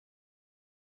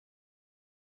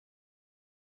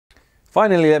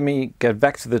Finally, let me get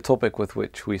back to the topic with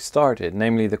which we started,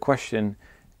 namely the question,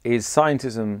 is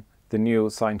scientism the new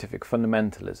scientific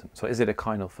fundamentalism? So is it a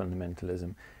kind of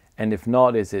fundamentalism? And if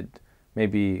not, is it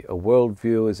maybe a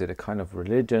worldview? Is it a kind of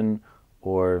religion?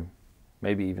 Or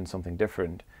maybe even something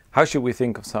different? How should we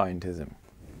think of scientism?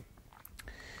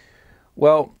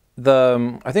 Well,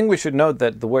 I think we should note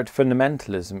that the word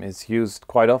fundamentalism is used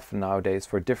quite often nowadays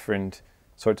for different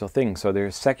sorts of things. So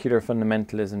there's secular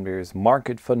fundamentalism, there's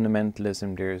market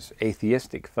fundamentalism, there's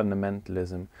atheistic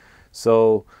fundamentalism.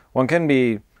 So one can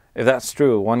be, if that's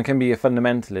true, one can be a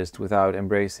fundamentalist without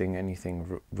embracing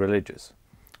anything religious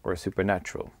or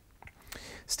supernatural.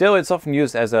 Still, it's often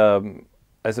used as a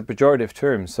pejorative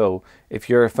term. So if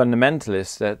you're a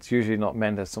fundamentalist, that's usually not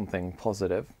meant as something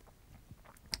positive.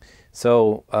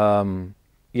 So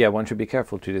yeah, one should be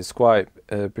careful to describe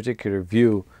a particular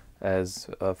view as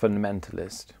a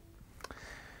fundamentalist.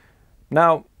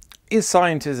 Now, is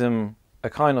scientism a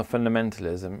kind of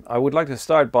fundamentalism? I would like to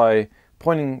start by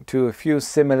pointing to a few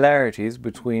similarities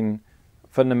between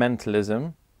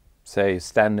fundamentalism, say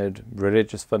standard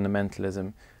religious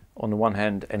fundamentalism on the one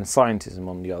hand, and scientism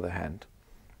on the other hand.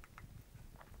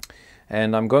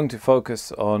 And I'm going to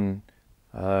focus on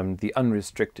the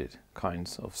unrestricted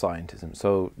kinds of scientism.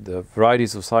 So the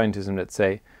varieties of scientism that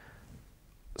say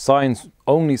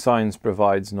only science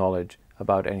provides knowledge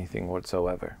about anything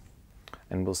whatsoever.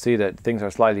 And we'll see that things are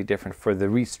slightly different for the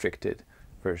restricted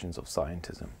versions of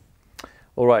scientism.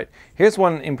 All right, here's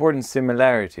one important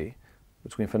similarity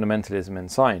between fundamentalism and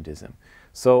scientism.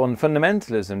 So on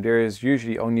fundamentalism, there is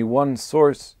usually only one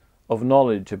source of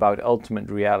knowledge about ultimate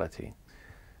reality.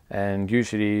 And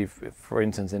usually, for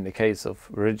instance, in the case of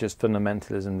religious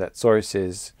fundamentalism, that source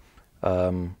is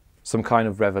some kind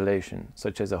of revelation,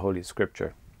 such as a Holy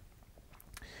Scripture.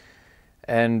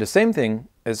 And the same thing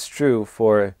is true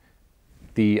for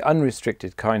the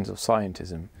unrestricted kinds of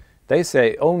scientism. They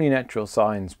say only natural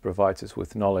science provides us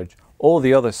with knowledge. All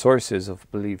the other sources of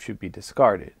belief should be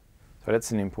discarded. So that's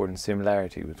an important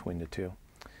similarity between the two.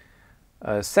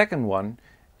 Second one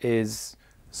is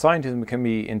scientism can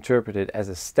be interpreted as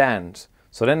a stance.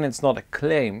 So then it's not a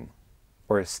claim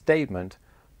or a statement,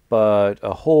 but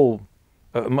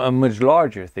a much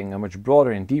larger thing, a much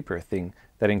broader and deeper thing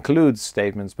that includes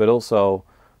statements, but also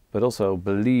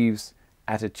beliefs,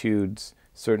 attitudes,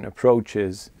 certain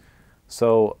approaches.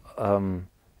 So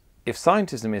if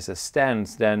scientism is a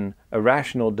stance, then a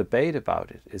rational debate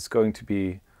about it is going to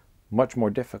be much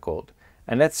more difficult.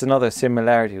 And that's another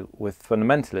similarity with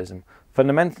fundamentalism.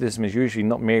 Fundamentalism is usually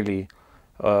not merely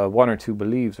one or two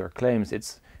beliefs or claims.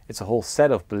 It's a whole set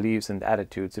of beliefs and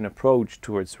attitudes, an approach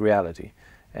towards reality.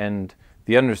 And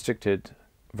the unrestricted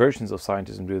versions of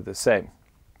scientism do the same.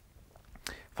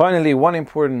 Finally, one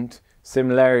important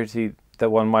similarity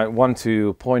that one might want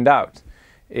to point out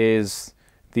is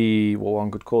what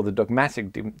one could call the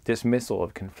dogmatic dismissal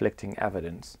of conflicting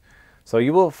evidence. So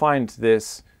you will find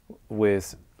this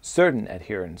with certain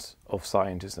adherents of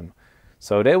scientism.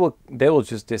 So they will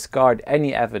just discard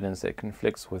any evidence that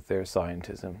conflicts with their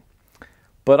scientism.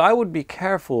 But I would be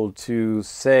careful to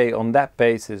say on that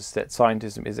basis that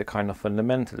scientism is a kind of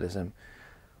fundamentalism,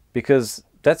 because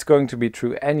that's going to be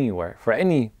true anywhere. For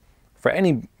any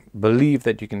belief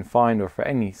that you can find, or for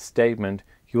any statement,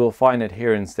 you will find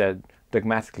adherents that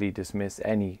dogmatically dismiss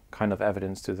any kind of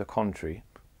evidence to the contrary.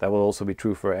 That will also be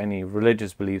true for any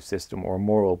religious belief system or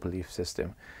moral belief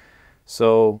system.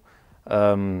 So,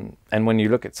 and when you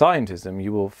look at scientism,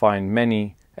 you will find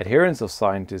many adherents of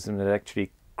scientism that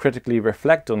actually critically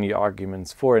reflect on the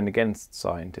arguments for and against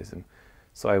scientism.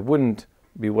 So I wouldn't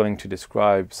be willing to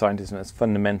describe scientism as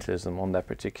fundamentalism on that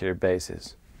particular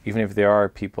basis, even if there are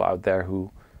people out there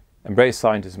who embrace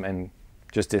scientism and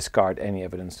just discard any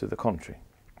evidence to the contrary.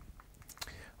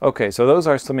 Okay, so those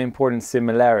are some important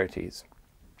similarities.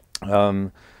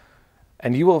 And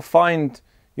you'll find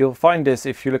this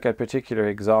if you look at particular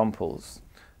examples.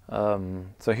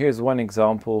 So here's one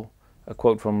example, a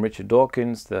quote from Richard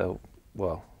Dawkins,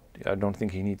 I don't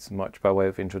think he needs much by way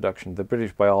of introduction, the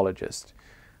British biologist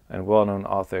and well-known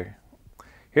author.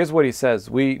 Here's what he says: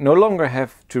 "We no longer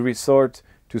have to resort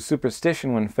to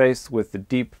superstition when faced with the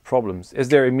deep problems. Is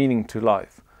there a meaning to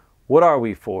life? What are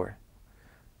we for?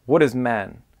 What is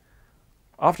man?"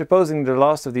 After posing the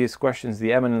last of these questions,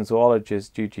 the eminent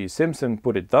zoologist G.G. Simpson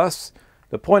put it thus: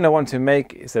 "The point I want to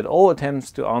make is that all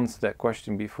attempts to answer that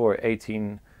question before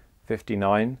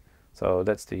 1859, so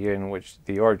that's the year in which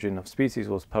The Origin of Species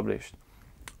was published,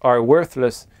 are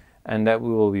worthless, and that we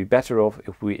will be better off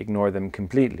if we ignore them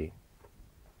completely."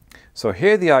 So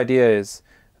here the idea is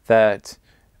that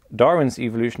Darwin's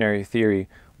evolutionary theory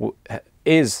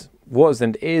was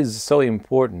and is so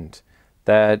important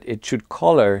that it should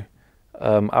color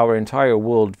our entire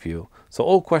worldview. So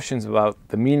all questions about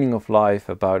the meaning of life,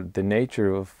 about the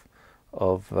nature of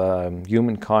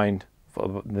humankind,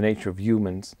 of the nature of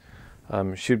humans,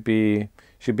 should be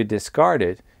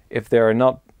discarded if they are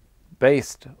not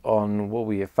based on what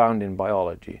we have found in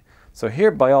biology. So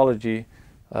here biology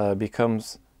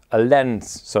becomes a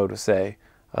lens, so to say,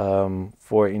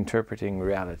 for interpreting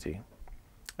reality.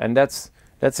 And that's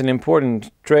an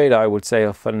important trait, I would say,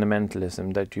 of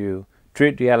fundamentalism, that you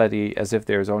treat reality as if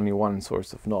there is only one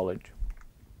source of knowledge.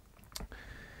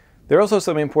 There are also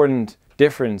some important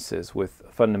differences with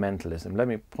fundamentalism. Let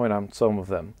me point out some of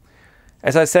them.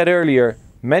 As I said earlier,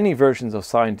 many versions of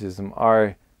scientism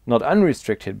are not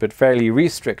unrestricted, but fairly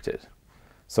restricted.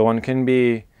 So one can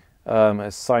be a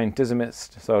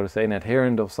scientismist, so to say, an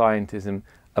adherent of scientism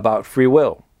about free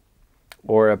will,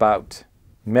 or about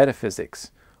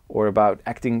metaphysics, or about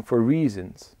acting for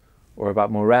reasons, or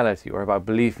about morality, or about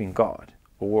belief in God.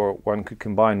 Or one could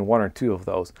combine one or two of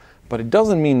those. But it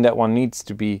doesn't mean that one needs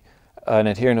to be an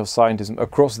adherent of scientism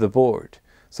across the board.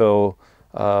 So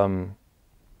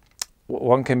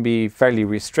one can be fairly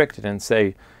restricted and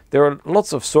say there are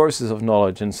lots of sources of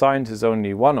knowledge and science is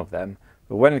only one of them.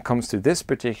 But when it comes to this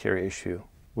particular issue,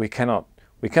 we cannot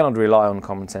rely on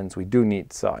common sense. We do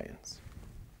need science.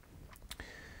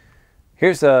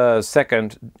 Here's a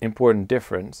second important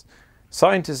difference.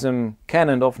 Scientism can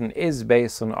and often is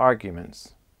based on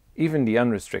arguments, even the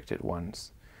unrestricted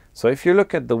ones. So if you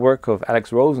look at the work of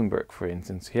Alex Rosenberg, for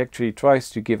instance, he actually tries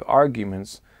to give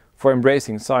arguments for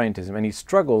embracing scientism, and he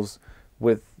struggles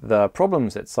with the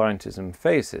problems that scientism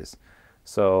faces.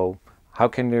 So how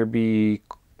can there be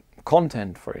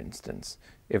content, for instance,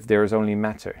 if there is only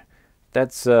matter?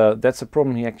 That's a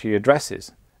problem he actually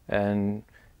addresses, and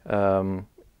so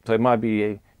it might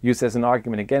be used as an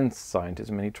argument against scientism,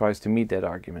 and he tries to meet that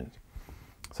argument.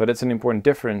 So that's an important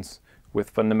difference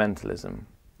with fundamentalism.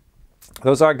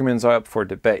 Those arguments are up for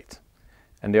debate,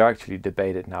 and they are actually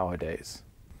debated nowadays.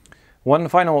 One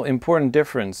final important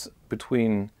difference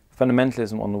between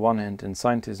fundamentalism on the one hand and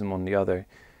scientism on the other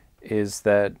is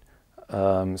that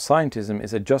scientism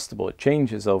is adjustable. It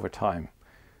changes over time.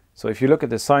 So if you look at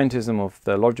the scientism of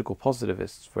the logical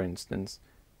positivists, for instance,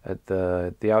 at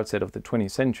the outset of the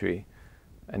 20th century,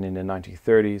 and in the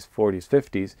 1930s, 40s,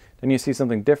 50s, then you see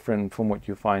something different from what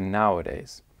you find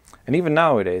nowadays. And even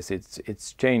nowadays,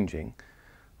 it's changing.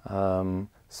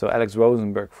 So Alex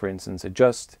Rosenberg, for instance,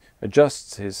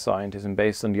 adjusts his scientism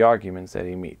based on the arguments that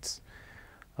he meets.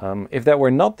 If that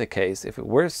were not the case, if it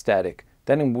were static,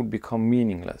 then it would become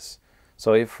meaningless.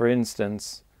 So if, for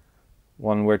instance,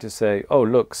 one were to say, oh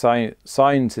look,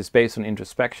 science is based on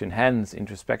introspection, hence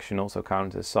introspection also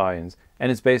counts as science,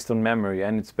 and it's based on memory,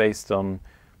 and it's based on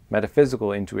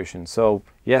metaphysical intuition, so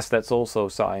yes, that's also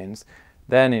science,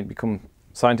 then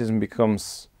scientism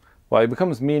becomes, well, it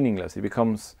becomes meaningless. It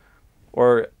becomes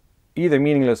or either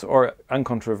meaningless or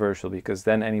uncontroversial, because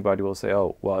then anybody will say,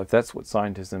 oh, well, if that's what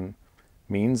scientism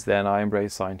means, then I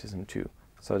embrace scientism too.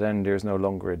 So then there's no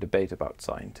longer a debate about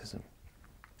scientism.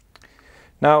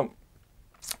 Now,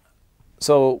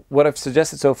 so what I've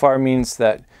suggested so far means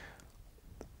that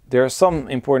there are some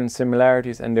important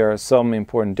similarities and there are some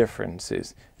important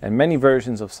differences, and many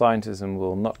versions of scientism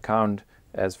will not count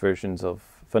as versions of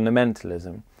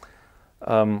fundamentalism.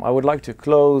 I would like to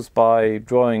close by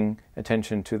drawing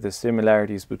attention to the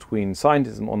similarities between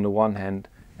scientism on the one hand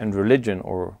and religion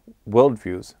or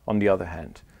worldviews on the other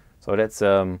hand. So that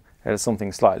is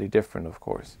something slightly different, of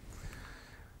course.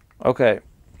 Okay,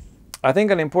 I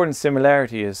think an important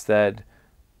similarity is that,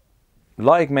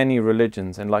 like many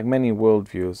religions and like many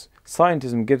worldviews,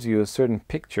 scientism gives you a certain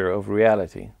picture of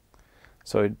reality.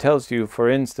 So it tells you, for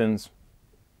instance,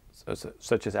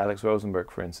 such as Alex Rosenberg,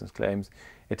 for instance, claims,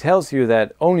 it tells you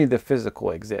that only the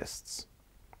physical exists.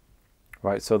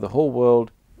 Right? So the whole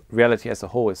world, reality as a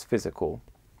whole, is physical.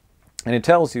 And it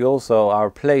tells you also our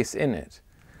place in it.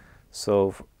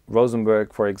 So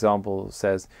Rosenberg, for example,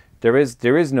 says there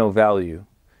is no value.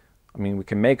 I mean, we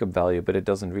can make up value, but it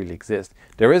doesn't really exist.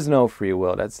 There is no free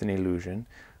will. That's an illusion.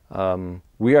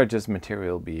 We are just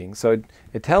material beings. So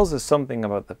it tells us something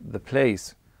about the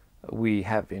place we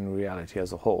have in reality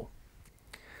as a whole.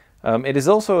 It is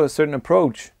also a certain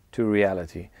approach to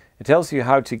reality. It tells you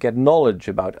how to get knowledge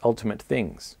about ultimate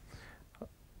things,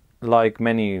 like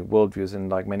many worldviews and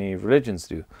like many religions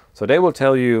do. So they will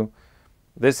tell you,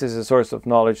 this is a source of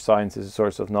knowledge, science is a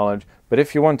source of knowledge, but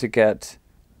if you want to get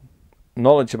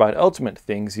knowledge about ultimate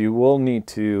things, you will need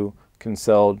to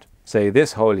consult, say,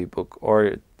 this holy book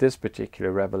or this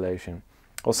particular revelation.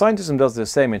 Well, scientism does the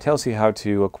same. It tells you how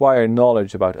to acquire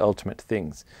knowledge about ultimate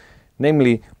things.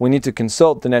 Namely, we need to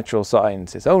consult the natural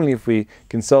sciences. Only if we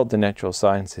consult the natural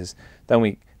sciences, then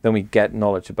we get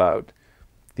knowledge about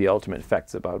the ultimate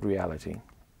facts about reality.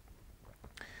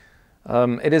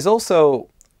 It is also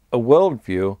a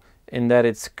worldview in that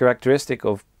it's characteristic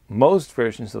of most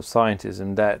versions of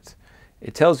scientism that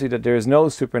it tells you that there is no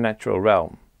supernatural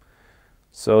realm.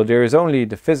 So there is only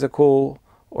the physical,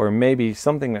 or maybe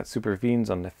something that supervenes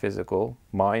on the physical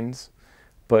minds,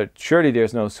 but surely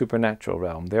there's no supernatural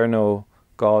realm. There are no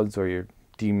gods or your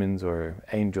demons or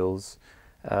angels.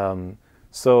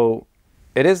 So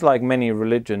it is like many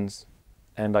religions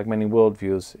and like many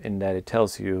worldviews in that it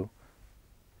tells you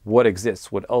what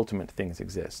exists, what ultimate things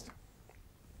exist.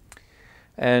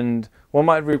 And one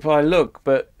might reply, look,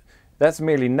 but that's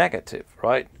merely negative,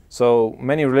 right? So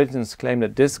many religions claim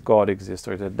that this God exists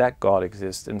or that God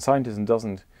exists, and scientism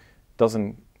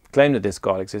doesn't claim that this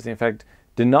God exists. In fact,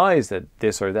 denies that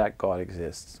this or that God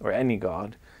exists, or any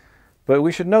God. But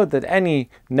we should note that any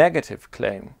negative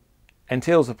claim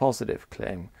entails a positive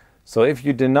claim. So if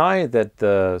you deny that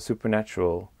the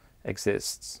supernatural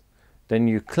exists, then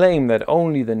you claim that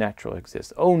only the natural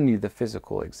exists, only the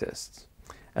physical exists.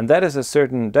 And that is a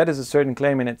certain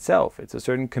claim in itself. It's a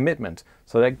certain commitment.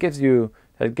 So that gives you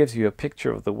a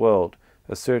picture of the world,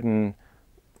 a certain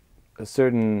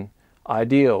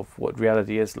idea of what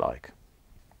reality is like.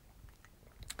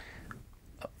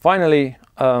 Finally,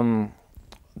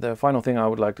 the final thing I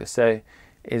would like to say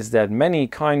is that many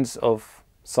kinds of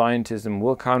scientism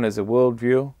will count as a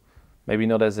worldview, maybe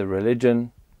not as a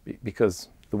religion, because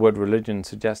the word religion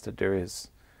suggests that there is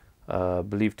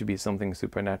believed to be something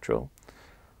supernatural.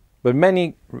 But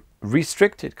many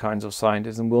restricted kinds of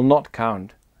scientism will not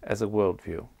count as a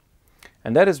worldview.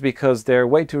 And that is because they're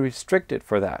way too restricted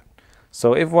for that.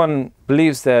 So if one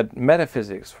believes that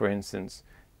metaphysics, for instance,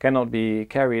 cannot be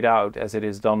carried out as it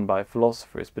is done by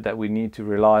philosophers, but that we need to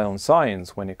rely on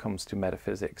science when it comes to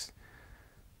metaphysics,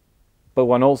 but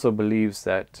one also believes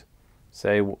that,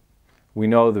 say, we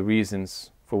know the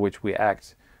reasons for which we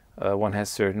act, one has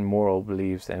certain moral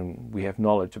beliefs and we have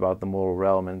knowledge about the moral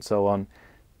realm and so on,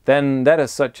 then that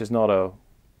as such is not a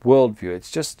worldview.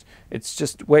 It's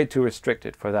just way too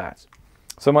restricted for that.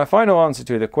 So my final answer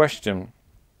to the question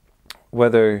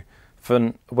whether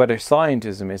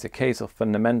scientism is a case of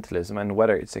fundamentalism and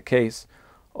whether it's a case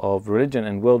of religion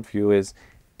and worldview is,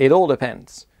 it all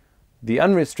depends. The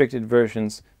unrestricted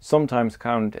versions sometimes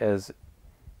count as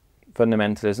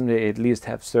fundamentalism. They at least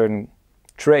have certain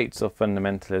traits of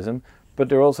fundamentalism, but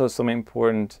there are also some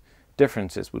important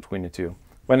differences between the two.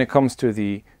 When it comes to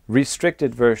the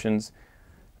restricted versions,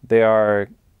 they are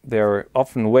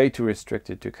often way too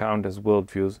restricted to count as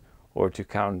worldviews or to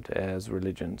count as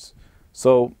religions.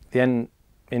 So in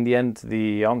the end,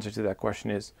 the answer to that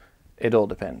question is, it all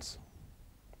depends.